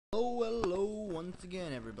Hello, once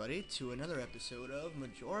again, everybody, to another episode of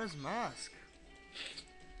Majora's Mask.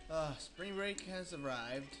 Spring break has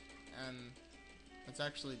arrived, and it's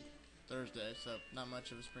actually Thursday, so not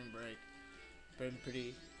much of a spring break. Been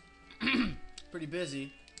pretty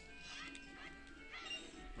busy.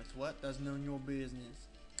 With what? That's none of your business.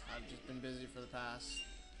 I've just been busy for the past.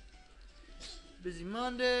 Busy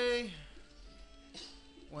Monday.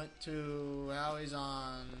 Went to Howie's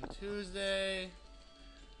on Tuesday.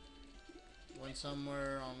 Went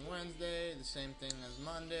somewhere on Wednesday, the same thing as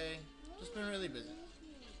Monday. Just been really busy.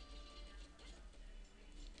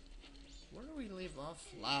 Where did we leave off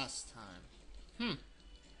last time?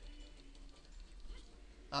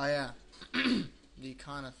 Oh yeah. The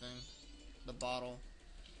Ikana thing. The bottle.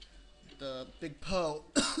 The big Poe.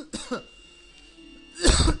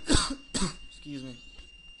 Excuse me.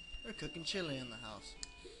 They're cooking chili in the house.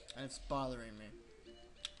 And it's bothering me.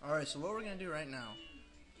 Alright, so what we're gonna do right now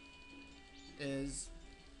is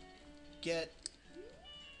get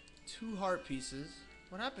 2 heart pieces.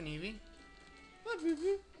 What happened, Evie? What,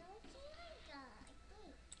 Evie?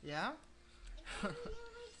 Yeah?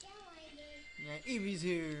 Yeah, Evie's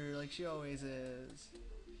here like she always is.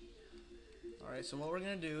 Alright, so what we're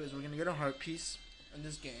gonna do is we're gonna get a heart piece in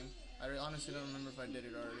this game. I honestly don't remember if I did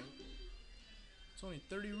it already. It's only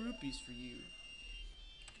 30 rupees for you.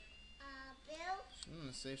 So I'm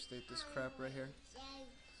gonna safe state this crap right here.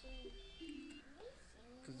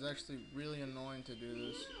 Because it's actually really annoying to do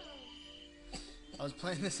this. I was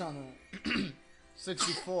playing this on a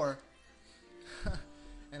 64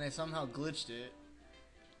 and I somehow glitched it.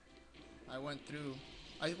 I went through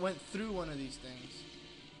one of these things.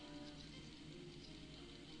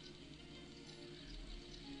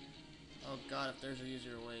 Oh god, if there's an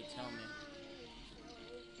easier way, tell me.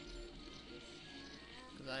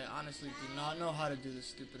 Because I honestly do not know how to do this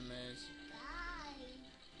stupid maze.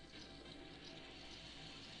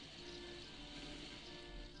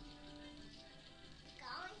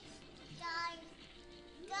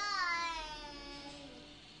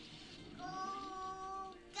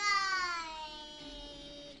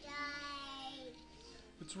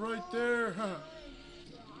 It's right there, huh?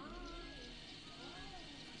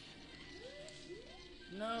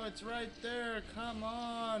 No, it's right there. Come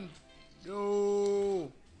on. Go.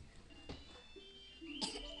 You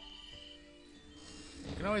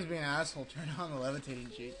can always be an asshole, turn on the levitating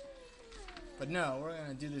cheat. But no, we're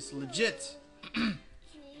gonna do this legit.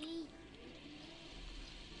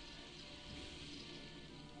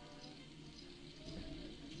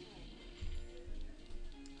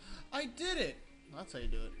 I did it! That's how you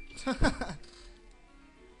do it.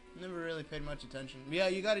 Never really paid much attention. Yeah,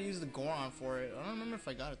 you gotta use the Goron for it. I don't remember if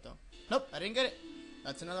I got it though. Nope, I didn't get it.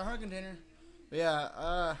 That's another heart container. But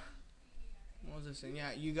yeah, what was this thing?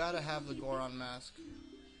 Yeah, you gotta have the Goron mask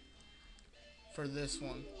for this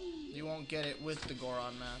one. You won't get it with the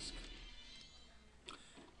Goron mask.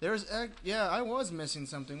 There's, yeah, I was missing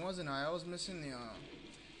something, wasn't I? I was missing the,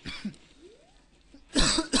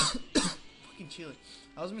 fucking chili.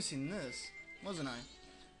 I was missing this, wasn't I?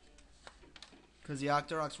 Because the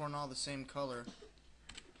Octoroks weren't all the same color.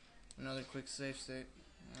 Another quick save state.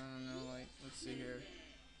 I don't know, like, let's see here.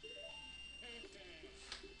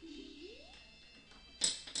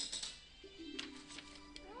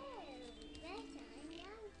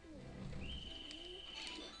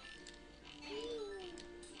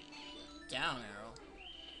 Down arrow.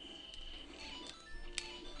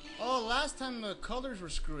 Oh, last time the colors were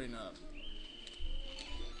screwing up.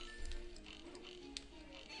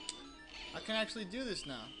 I can actually do this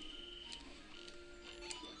now.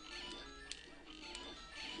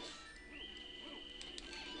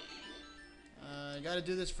 I gotta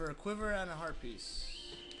do this for a quiver and a heart piece.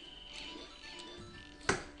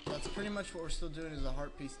 That's pretty much what we're still doing is a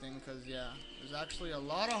heart piece thing, because yeah, there's actually a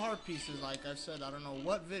lot of heart pieces. Like I've said, I don't know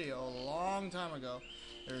what video, a long time ago.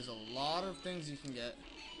 There's a lot of things you can get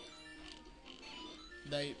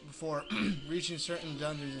before reaching certain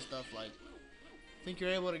dungeons and stuff. Like, I think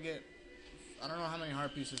you're able to get, I don't know how many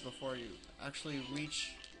heart pieces before you actually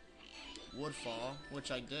reach Woodfall,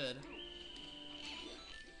 which I did.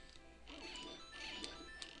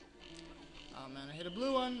 Oh man, I hit a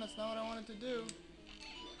blue one. That's not what I wanted to do.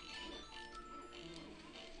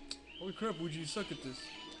 Holy crap, would you suck at this?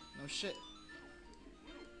 No shit.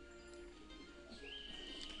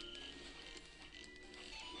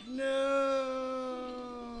 No.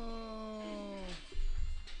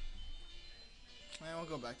 Man, we'll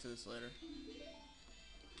go back to this later.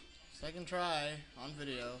 Second try on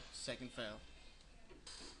video, second fail.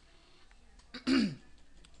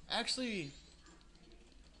 Actually,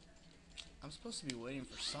 I'm supposed to be waiting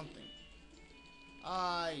for something.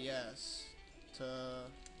 Ah, yes. To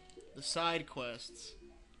the side quests.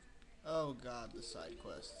 Oh god, the side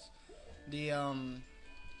quests. The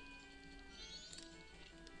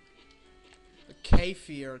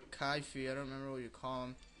Kaefi or Kaefi, I don't remember what you call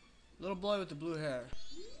him. Little boy with the blue hair.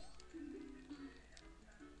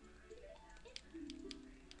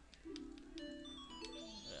 Yeah,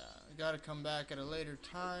 I gotta come back at a later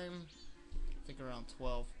time. I think around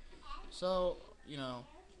 12. So, you know,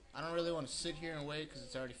 I don't really want to sit here and wait because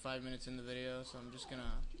it's already 5 minutes in the video. So I'm just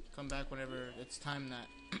gonna come back whenever it's time that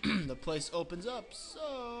the place opens up.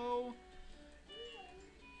 So,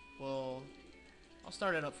 well, I'll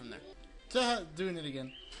start it up from there. Doing it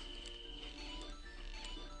again.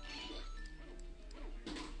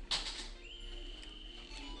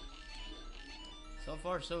 So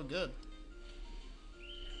far, so good.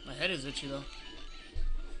 My head is itchy though.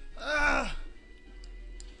 Ah!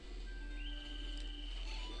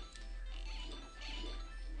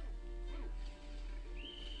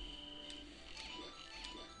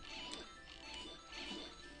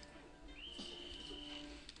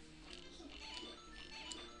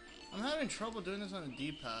 I'm having trouble doing this on the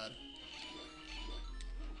D-pad.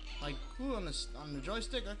 Like, ooh, on the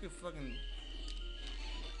joystick, I could fucking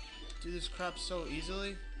do this crap so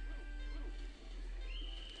easily.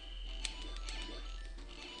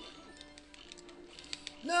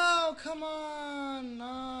 No, come on!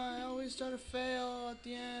 I always try to fail at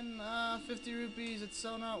the end. 50 rupees, it's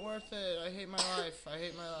so not worth it. I hate my life. I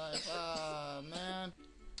hate my life. Ah, man.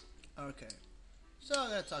 Okay. So I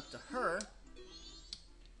gotta talk to her.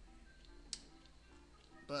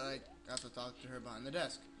 But I have to talk to her behind the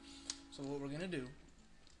desk. So what we're gonna do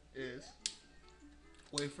is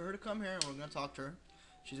wait for her to come here and we're gonna talk to her.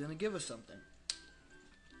 She's gonna give us something.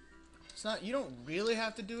 It's not, you don't really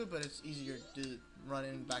have to do it, but it's easier to run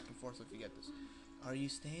in back and forth if you get this. Are you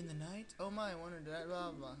staying the night? Oh my, I wondered that,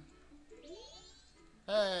 blah blah.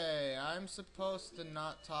 Hey, I'm supposed to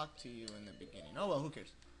not talk to you in the beginning. Oh well, who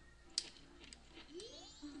cares?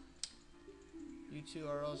 You two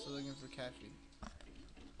are also looking for Kaefi.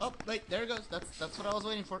 Oh, wait, there it goes. That's what I was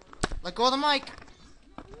waiting for. Let go of the mic.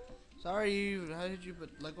 Sorry, how did you? But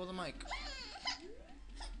let go of the mic.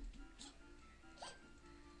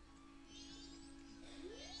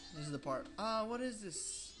 This is the part. What is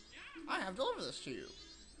this? I have delivered this to you.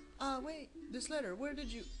 Wait, this letter. Where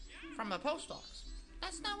did you? From the post box.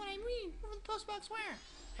 That's not what I mean. From the post box where?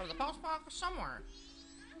 From the post box somewhere.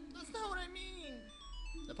 That's not what I mean.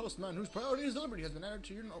 The postman whose priority is delivery has been added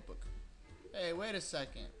to your notebook. Hey, wait a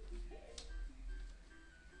second.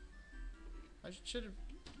 I should have.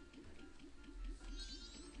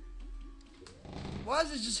 Why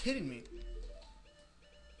is it just hitting me?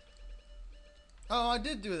 Oh, I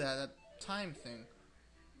did do that time thing.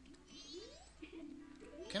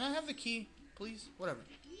 Can I have the key, please? Whatever.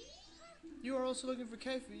 You are also looking for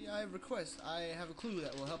Kaefi. I have a request. I have a clue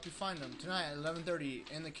that will help you find him tonight at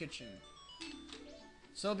 11:30 in the kitchen.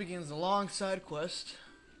 So begins the long side quest.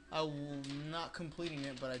 I will not completing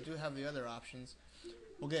it, but I do have the other options.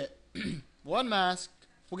 We'll get one mask.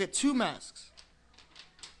 We'll get two masks.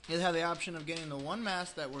 You'll have the option of getting the one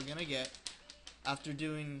mask that we're gonna get after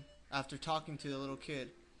talking to the little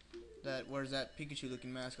kid that wears that Pikachu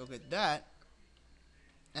looking mask. I'll get that.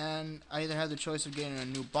 And I either have the choice of getting a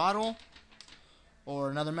new bottle or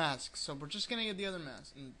another mask. So we're just gonna get the other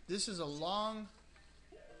mask. And this is a long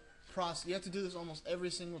process. You have to do this almost every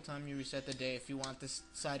single time you reset the day if you want this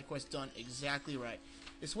side quest done exactly right.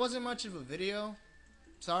 This wasn't much of a video.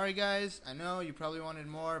 Sorry guys, I know you probably wanted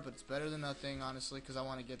more, but it's better than nothing, honestly, because I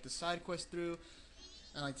want to get the side quest through.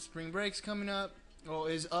 And like the spring break's coming up, well,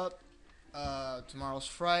 is up. Tomorrow's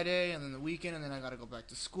Friday, and then the weekend, and then I gotta go back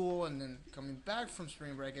to school, and then coming back from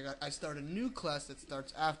spring break, I start a new class that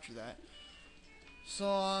starts after that. So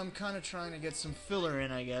I'm kind of trying to get some filler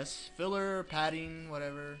in, I guess. Filler, padding,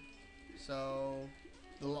 whatever. So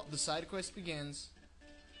the side quest begins,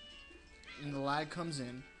 and the lag comes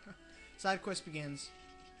in. Side quest begins.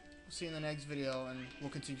 We'll see you in the next video, and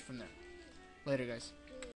we'll continue from there. Later, guys.